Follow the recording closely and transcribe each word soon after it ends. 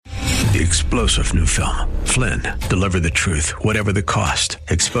the explosive new film, Flynn, Deliver the Truth, Whatever the Cost,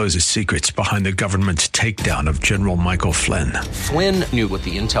 exposes secrets behind the government's takedown of General Michael Flynn. Flynn knew what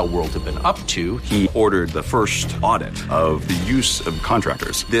the intel world had been up to. He ordered the first audit of the use of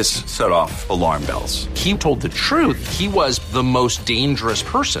contractors. This set off alarm bells. He told the truth. He was the most dangerous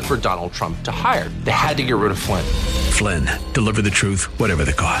person for Donald Trump to hire. They had to get rid of Flynn. Flynn, Deliver the Truth, Whatever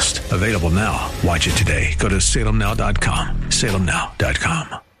the Cost. Available now. Watch it today. Go to salemnow.com.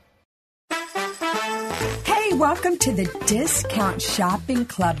 salemnow.com. Hey, welcome to the Discount Shopping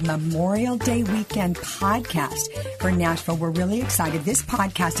Club Memorial Day Weekend podcast for Nashville. We're really excited. This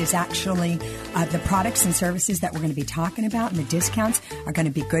podcast is actually the products and services that we're going to be talking about, and the discounts are going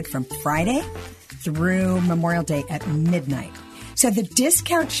to be good from Friday through Memorial Day at midnight. So the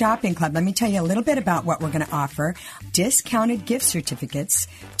Discount Shopping Club, let me tell you a little bit about what we're going to offer. Discounted gift certificates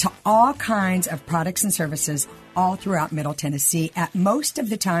to all kinds of products and services all throughout Middle Tennessee. At most of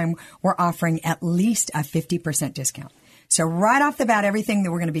the time, we're offering at least a 50% discount. So right off the bat, everything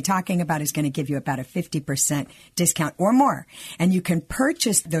that we're going to be talking about is going to give you about a 50% discount or more. And you can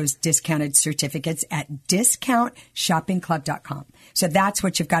purchase those discounted certificates at discountshoppingclub.com. So that's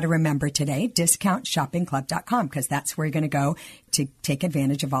what you've got to remember today, discountshoppingclub.com, because that's where you're going to go to take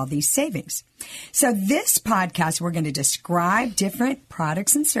advantage of all these savings. So this podcast, we're going to describe different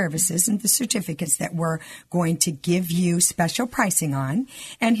products and services and the certificates that we're going to give you special pricing on.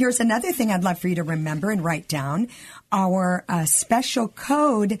 And here's another thing I'd love for you to remember and write down. Our special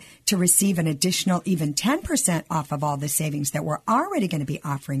code to receive an additional even 10% off of all the savings that we're already going to be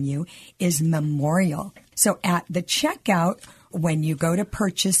offering you is Memorial. So at the checkout, when you go to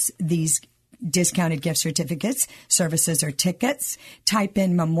purchase these discounted gift certificates, services, or tickets, type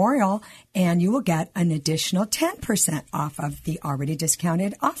in Memorial, and you will get an additional 10% off of the already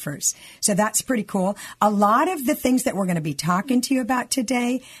discounted offers. So that's pretty cool. A lot of the things that we're going to be talking to you about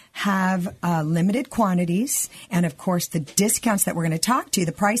today have limited quantities. And of course, the discounts that we're going to talk to,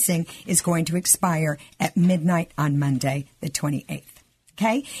 the pricing is going to expire at midnight on Monday, the 28th.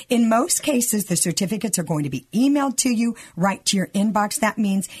 Okay. In most cases, the certificates are going to be emailed to you right to your inbox. That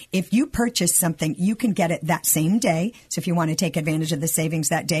means if you purchase something, you can get it that same day. So if you want to take advantage of the savings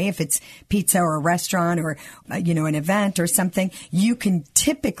that day, if it's pizza or a restaurant or, an event or something, you can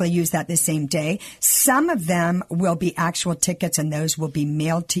typically use that the same day. Some of them will be actual tickets, and those will be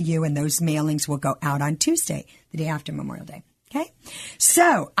mailed to you, and those mailings will go out on Tuesday, the day after Memorial Day. Okay,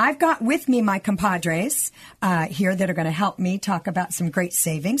 so I've got with me my compadres here that are going to help me talk about some great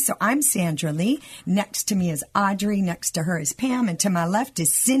savings. So I'm Sandra Lee. Next to me is Audrey. Next to her is Pam. And to my left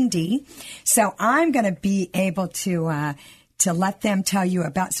is Cindy. So I'm going to be able to let them tell you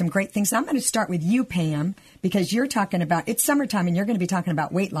about some great things. I'm going to start with you, Pam, because you're talking about, it's summertime, and you're going to be talking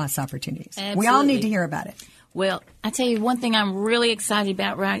about weight loss opportunities. Absolutely. We all need to hear about it. Well, I tell you, one thing I'm really excited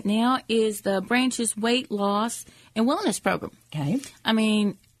about right now is the Branch's weight loss and wellness program. Okay. I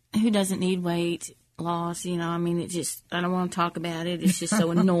mean, who doesn't need weight loss? I don't want to talk about it. It's just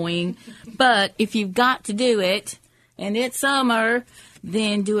so annoying. But if you've got to do it, and it's summer,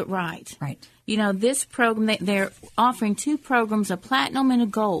 then do it right. Right. This program, they're offering two programs, a platinum and a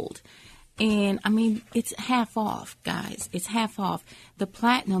gold. And, it's half off, guys. It's half off. The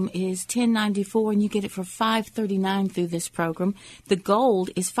platinum is $10.94, and you get it for $5.39 through this program. The gold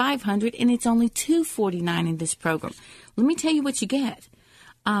is $500, and it's only $249 in this program. Let me tell you what you get.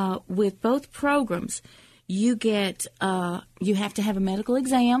 With both programs, you get you have to have a medical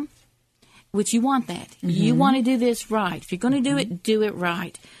exam, which you want that. Mm-hmm. You want to do this right. If you're going to do it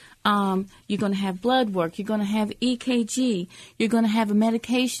right. You're going to have blood work. You're going to have EKG. You're going to have a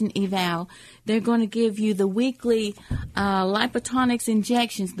medication eval. They're going to give you the weekly lipotonics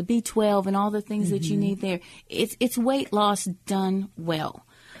injections, the B12, and all the things that you need there. It's weight loss done well.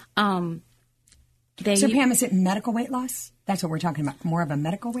 So, Pam, is it medical weight loss? That's what we're talking about, more of a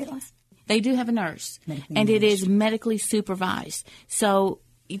medical weight loss? They do have a nurse, it is medically supervised. So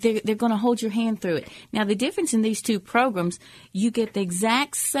they're going to hold your hand through it. Now, the difference in these two programs, you get the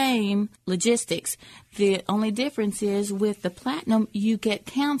exact same logistics. The only difference is with the Platinum, you get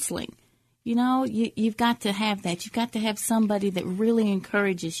counseling. You've got to have that. You've got to have somebody that really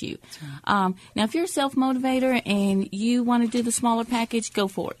encourages you. Right. Now, if you're a self-motivator and you want to do the smaller package, go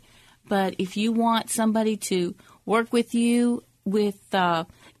for it. But if you want somebody to work with you with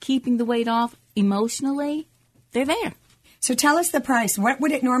keeping the weight off emotionally, they're there. So tell us the price. What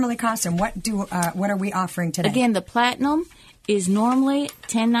would it normally cost, and what are we offering today? Again, the Platinum is normally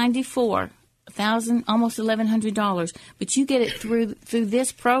 $10.94, almost $1,100, but you get it through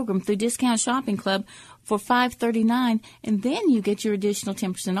this program, through Discount Shopping Club, for $5.39, and then you get your additional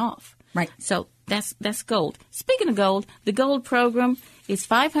 10% off. Right. So that's gold. Speaking of gold, the gold program It's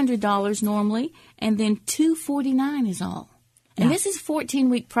 $500 normally, and then $249 is all. And this is a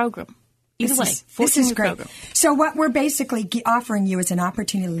 14-week program. Either way, this is great. Program. So what we're basically offering you is an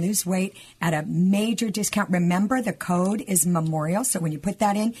opportunity to lose weight at a major discount. Remember, the code is Memorial, so when you put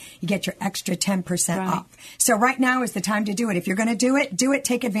that in, you get your extra 10% off. So right now is the time to do it. If you're going to do it,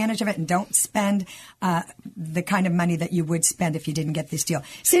 take advantage of it, and don't spend the kind of money that you would spend if you didn't get this deal.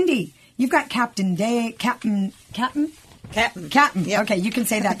 Cindy, you've got Captain. Yep. Okay, you can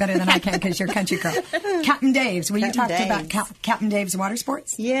say that better than I can because you're a country girl. Captain Dave's. Will you talk about Captain Dave's Water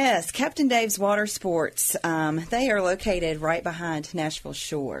Sports? Yes, Captain Dave's Water Sports. They are located right behind Nashville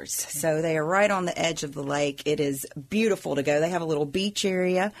Shores. So they are right on the edge of the lake. It is beautiful to go. They have a little beach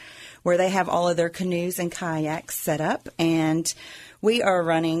area where they have all of their canoes and kayaks set up. And we are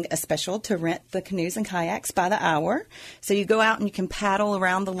running a special to rent the canoes and kayaks by the hour. So you go out and you can paddle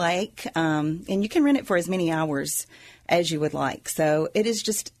around the lake, and you can rent it for as many hours as you would like. So it is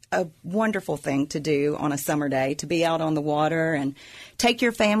just a wonderful thing to do on a summer day, to be out on the water and take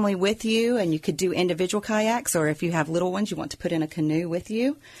your family with you. And you could do individual kayaks, or if you have little ones you want to put in a canoe with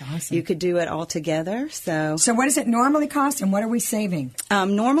you, awesome. You could do it all together. So what does it normally cost, and what are we saving?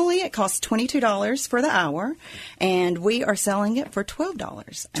 Normally it costs $22 for the hour, and we are selling it for $12.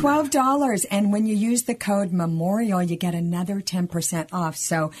 $12, and when you use the code Memorial, you get another 10% off.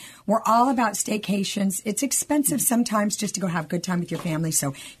 So we're all about staycations. It's expensive sometimes just to go have a good time with your family.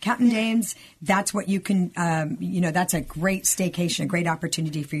 So Captain Dave's, that's what you can, that's a great staycation, a great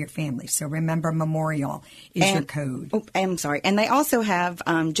opportunity for your family. So remember, Memorial is your code. Oh, I'm sorry. And they also have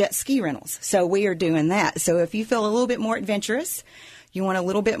jet ski rentals. So we are doing that. So if you feel a little bit more adventurous, you want a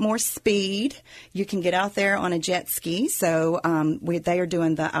little bit more speed, you can get out there on a jet ski. So they are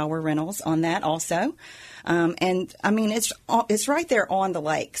doing the hour rentals on that also. And I mean, it's right there on the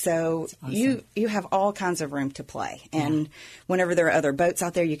lake. So awesome. You have all kinds of room to play. And whenever there are other boats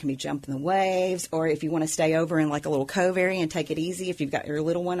out there, you can be jumping the waves. Or if you want to stay over in like a little cove area and take it easy, if you've got your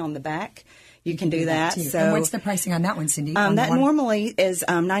little one on the back, you can do that. Too. So, and what's the pricing on that one, Cindy? That normally is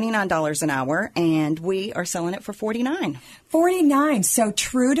 $99 an hour, and we are selling it for $49. $49. So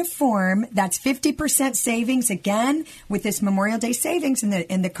true to form, that's 50% savings. Again, with this Memorial Day savings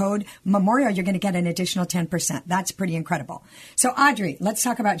in the code Memorial, you're going to get an additional 10%. That's pretty incredible. So Audrey, let's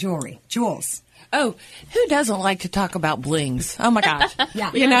talk about jewelry. Jewels. Oh, who doesn't like to talk about blings? Oh, my gosh. Yeah.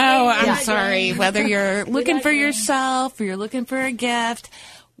 I'm sorry. Whether you're looking for yourself or you're looking for a gift,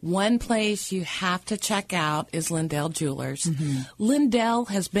 one place you have to check out is Lindell Jewelers. Mm-hmm. Lindell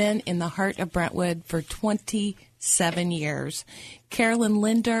has been in the heart of Brentwood for 27 years. Carolyn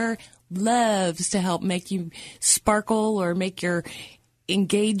Linder loves to help make you sparkle or make your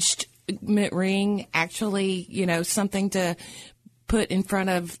engagement ring actually, something to put in front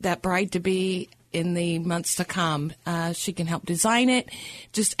of that bride-to-be in the months to come. She can help design it.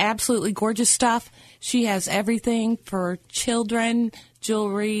 Just absolutely gorgeous stuff. She has everything for children,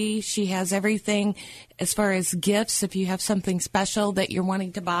 jewelry. She has everything as far as gifts if you have something special that you're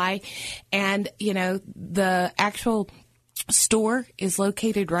wanting to buy. And, the actual store is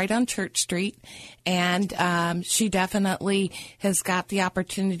located right on Church Street, and she definitely has got the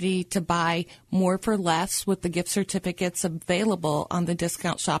opportunity to buy more for less with the gift certificates available on the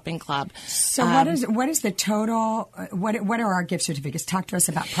Discount Shopping Club. So what is the total? What are our gift certificates? Talk to us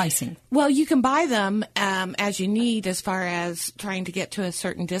about pricing. Well, you can buy them as you need as far as trying to get to a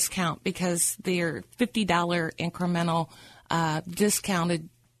certain discount, because they're $50 incremental discounted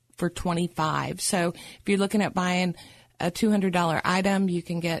for $25. So if you're looking at buying a $200 item, you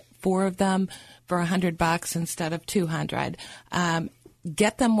can get 4 of them for $100 instead of $200.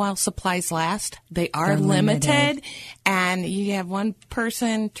 Get them while supplies last. They're limited, and you have one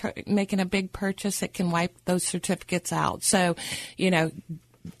person making a big purchase that can wipe those certificates out. So,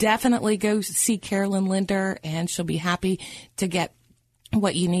 definitely go see Carolyn Linder, and she'll be happy to get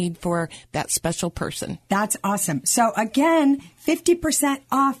what you need for that special person. That's awesome. So again, 50%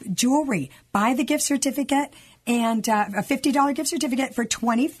 off jewelry. Buy the gift certificate. And a $50 gift certificate for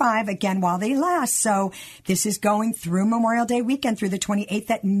 $25, again, while they last. So this is going through Memorial Day weekend through the 28th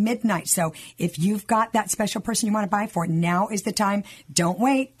at midnight. So if you've got that special person you want to buy for, now is the time. Don't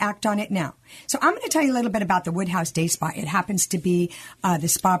wait. Act on it now. So I'm going to tell you a little bit about the Woodhouse Day Spa. It happens to be the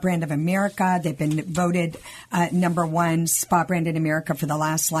spa brand of America. They've been voted number 1 spa brand in America for the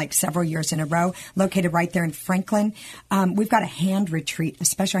last several years in a row, located right there in Franklin. We've got a hand retreat, a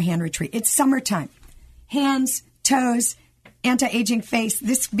special hand retreat. It's summertime. Hands, toes, anti-aging face.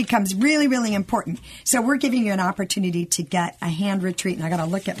 This becomes really, really important. So we're giving you an opportunity to get a hand retreat, and I got to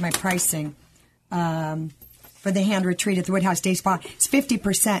look at my pricing. for the hand retreat at the Woodhouse Day Spa. It's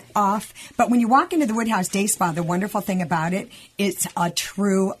 50% off. But when you walk into the Woodhouse Day Spa, the wonderful thing about it, it's a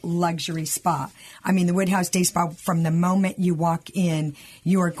true luxury spa. I mean, the Woodhouse Day Spa, from the moment you walk in,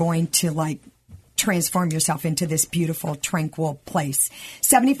 you are going to transform yourself into this beautiful, tranquil place.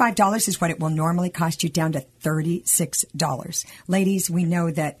 $75 is what it will normally cost you, down to $36. Ladies, we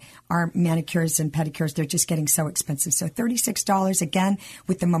know that our manicures and pedicures, they're just getting so expensive. So $36, again,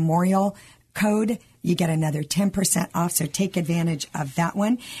 with the Memorial code, you get another 10% off. So take advantage of that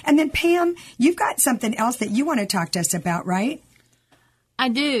one. And then, Pam, you've got something else that you want to talk to us about, right? I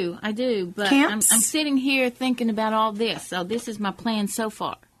do. But I'm sitting here thinking about all this. So this is my plan so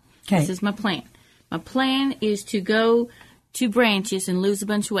far. Okay. This is my plan. My plan is to go to Branches and lose a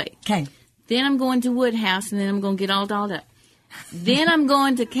bunch of weight. Okay. Then I'm going to Woodhouse, and then I'm going to get all dolled up. Then I'm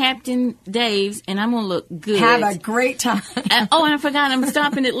going to Captain Dave's, and I'm going to look good. Have a great time. And I forgot I'm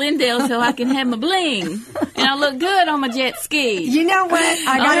stopping at Lindale so I can have my bling. And I look good on my jet ski. You know what?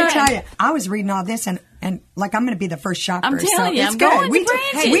 I got to tell you, I was reading all this, and I'm going to be the first shopper. I'm telling you, it's I'm good. going to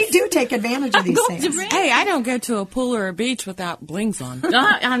Branches. We do take advantage of these things. Hey, I don't go to a pool or a beach without blings on.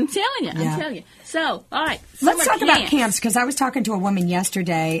 I'm telling you. So, all right. Let's talk about camps, because I was talking to a woman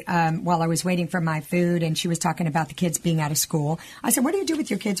yesterday while I was waiting for my food, and she was talking about the kids being out of school. I said, what do you do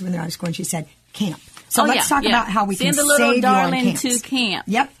with your kids when they're out of school? And she said, camp. So let's talk about how we can send a little save darling you on camps. to camp.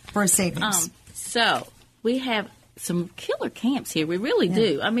 Yep, for savings. So we have some killer camps here. We really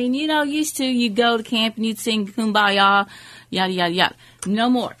do. I mean, used to you go to camp and you'd sing Kumbaya, yada, yada, yada. No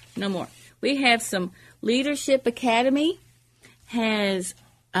more. We have some Leadership Academy has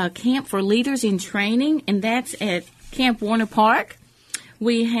a camp for leaders in training, and that's at Camp Warner Park.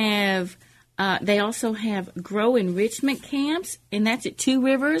 We have, they also have Grow Enrichment camps, and that's at Two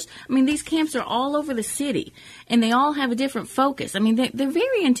Rivers. I mean, these camps are all over the city, and they all have a different focus. I mean, they're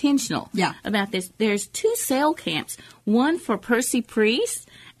very intentional about this. There's 2 sail camps, one for Percy Priest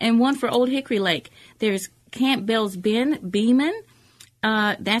and one for Old Hickory Lake. There's Camp Bell's Bend, Beeman.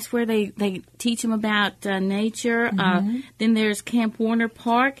 That's where they teach them about nature. Then there's Camp Warner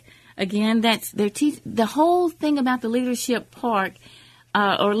Park. Again, the whole thing about the Leadership Park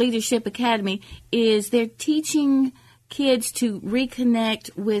or Leadership Academy is they're teaching kids to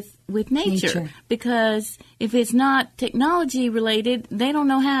reconnect with nature. Because if it's not technology related, they don't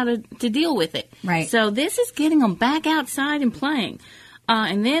know how to deal with it. Right. So this is getting them back outside and playing.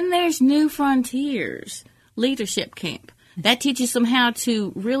 And then there's New Frontiers Leadership Camp. That teaches them how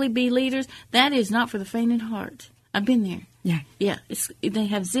to really be leaders. That is not for the faint of heart. I've been there. Yeah. They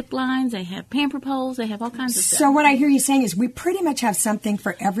have zip lines. They have pamper poles. They have all kinds of stuff. So what I hear you saying is we pretty much have something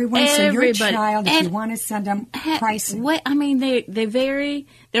for everyone. Everybody. So your child, if you want to send them pricing. I mean, they vary.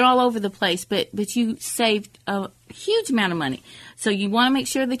 They're all over the place, but you saved a huge amount of money. So you want to make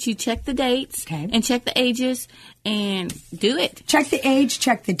sure that you check the dates and check the ages and do it. Check the age.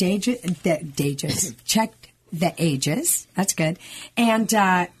 Check the ages. Check the ages. That's good. And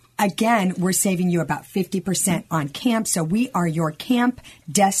again, we're saving you about 50% on camp. So we are your camp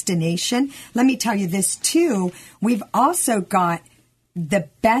destination. Let me tell you this, too. We've also got the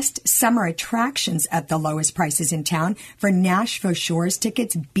best summer attractions at the lowest prices in town. For Nashville Shores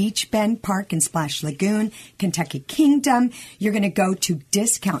tickets, Beach Bend Park and Splash Lagoon, Kentucky Kingdom. You're going to go to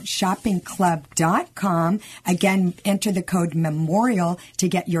discountshoppingclub.com. Again, enter the code MEMORIAL to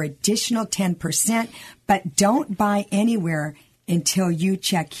get your additional 10%. But don't buy anywhere until you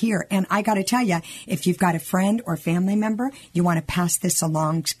check here. And I got to tell you, if you've got a friend or family member, you want to pass this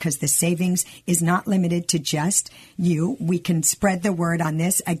along because the savings is not limited to just you. We can spread the word on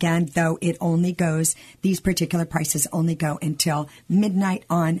this. Again, though, these particular prices only go until midnight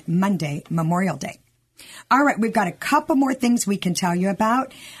on Monday, Memorial Day. All right, we've got a couple more things we can tell you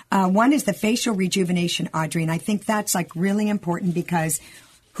about. One is the facial rejuvenation, Audrey, and I think that's really important because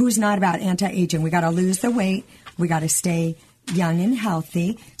who's not about anti-aging? We got to lose the weight. We got to stay young and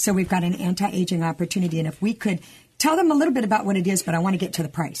healthy. So we've got an anti-aging opportunity. And if we could tell them a little bit about what it is, but I want to get to the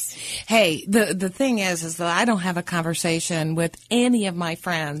price. Hey, the thing is that I don't have a conversation with any of my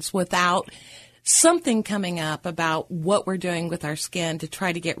friends without something coming up about what we're doing with our skin to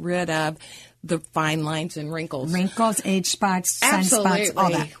try to get rid of the fine lines and wrinkles. Wrinkles, age spots, Absolutely. sunspots, all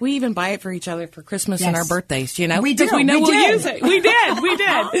that. We even buy it for each other for Christmas and our birthdays, We do. Because we know we'll use it. We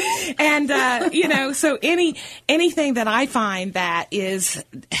did. And, so anything that I find that is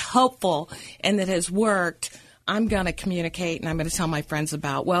helpful and that has worked, I'm going to communicate and I'm going to tell my friends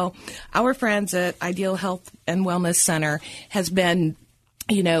about. Well, our friends at Ideal Health and Wellness Center has been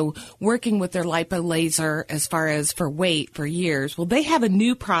working with their lipo laser as far as for weight for years. Well, they have a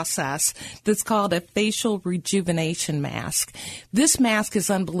new process that's called a facial rejuvenation mask. This mask is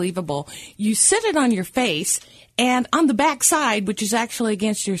unbelievable. You sit it on your face, and on the back side, which is actually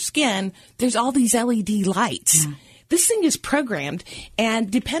against your skin, there's all these LED lights. Yeah. This thing is programmed, and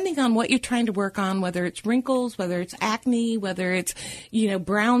depending on what you're trying to work on, whether it's wrinkles, whether it's acne, whether it's,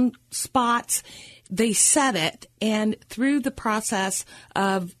 brown spots, they set it, and through the process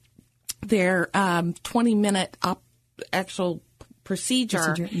of their 20-minute actual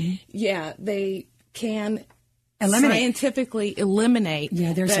procedure, they can scientifically eliminate.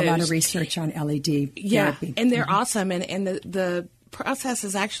 Yeah, there's those. A lot of research on LED therapy. And they're awesome, and the process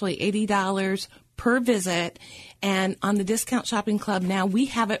is actually $80 per visit. And on the Discount Shopping Club now, we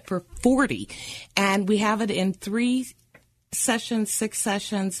have it for $40, and we have it in 3 sessions, 6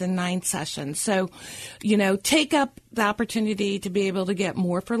 sessions, and 9 sessions. So, take up the opportunity to be able to get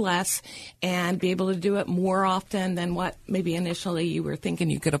more for less and be able to do it more often than what maybe initially you were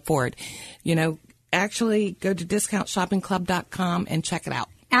thinking you could afford. Actually go to discountshoppingclub.com and check it out.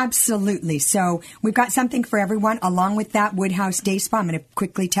 Absolutely. So we've got something for everyone. Along with that, Woodhouse Day Spa, I'm going to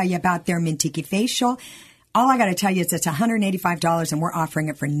quickly tell you about their Mentiki facial. All I got to tell you is it's $185, and we're offering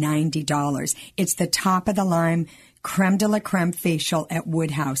it for $90. It's the top of the line creme de la creme facial at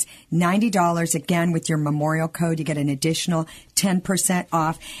Woodhouse. $90. Again, with your Memorial code, you get an additional 10%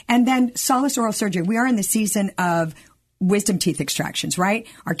 off. And then Solace Oral Surgery. We are in the season of wisdom teeth extractions, right?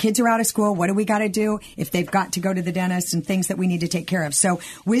 Our kids are out of school. What do we got to do if they've got to go to the dentist and things that we need to take care of? So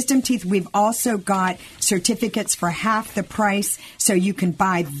wisdom teeth, we've also got certificates for half the price. So you can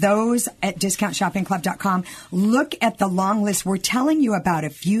buy those at discountshoppingclub.com. Look at the long list. We're telling you about a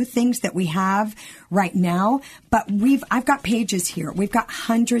few things that we have right now, but I've got pages here. We've got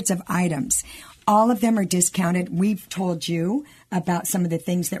hundreds of items. All of them are discounted. We've told you about some of the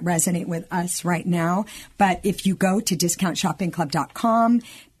things that resonate with us right now. But if you go to discountshoppingclub.com,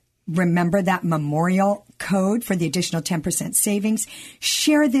 remember that Memorial code for the additional 10% savings.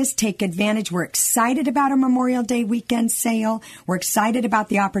 Share this. Take advantage. We're excited about our Memorial Day weekend sale. We're excited about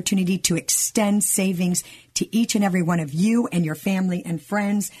the opportunity to extend savings to each and every one of you and your family and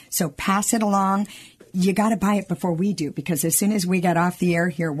friends. So pass it along. You got to buy it before we do, because as soon as we get off the air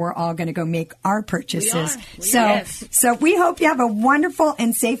here, we're all going to go make our purchases. So we hope you have a wonderful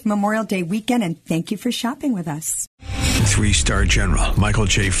and safe Memorial Day weekend, and thank you for shopping with us. 3-star General Michael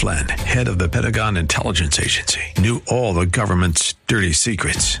J. Flynn, head of the Pentagon Intelligence Agency, knew all the government's dirty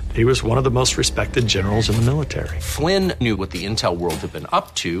secrets. He was one of the most respected generals in the military. Flynn knew what the intel world had been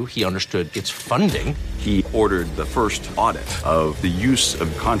up to. He understood its funding. He ordered the first audit of the use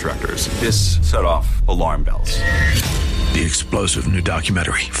of contractors. This set off alarm bells. The explosive new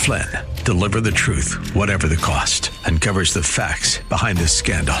documentary, Flynn, Deliver the Truth, Whatever the Cost, uncovers the facts behind this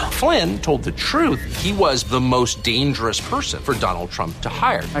scandal. Flynn told the truth. He was the most dangerous person for Donald Trump to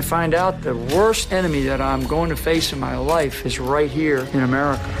hire. I find out the worst enemy that I'm going to face in my life is right here in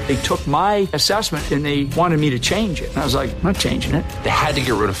America. They took my assessment and they wanted me to change it. And I was like, I'm not changing it. They had to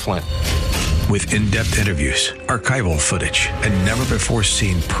get rid of Flynn. With in-depth interviews, archival footage, and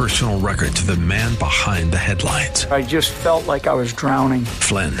never-before-seen personal records of the man behind the headlines. I just felt like I was drowning.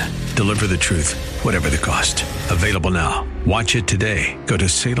 Flynn, Deliver the Truth, Whatever the Cost. Available now. Watch it today. Go to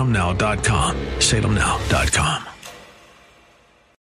salemnow.com. salemnow.com.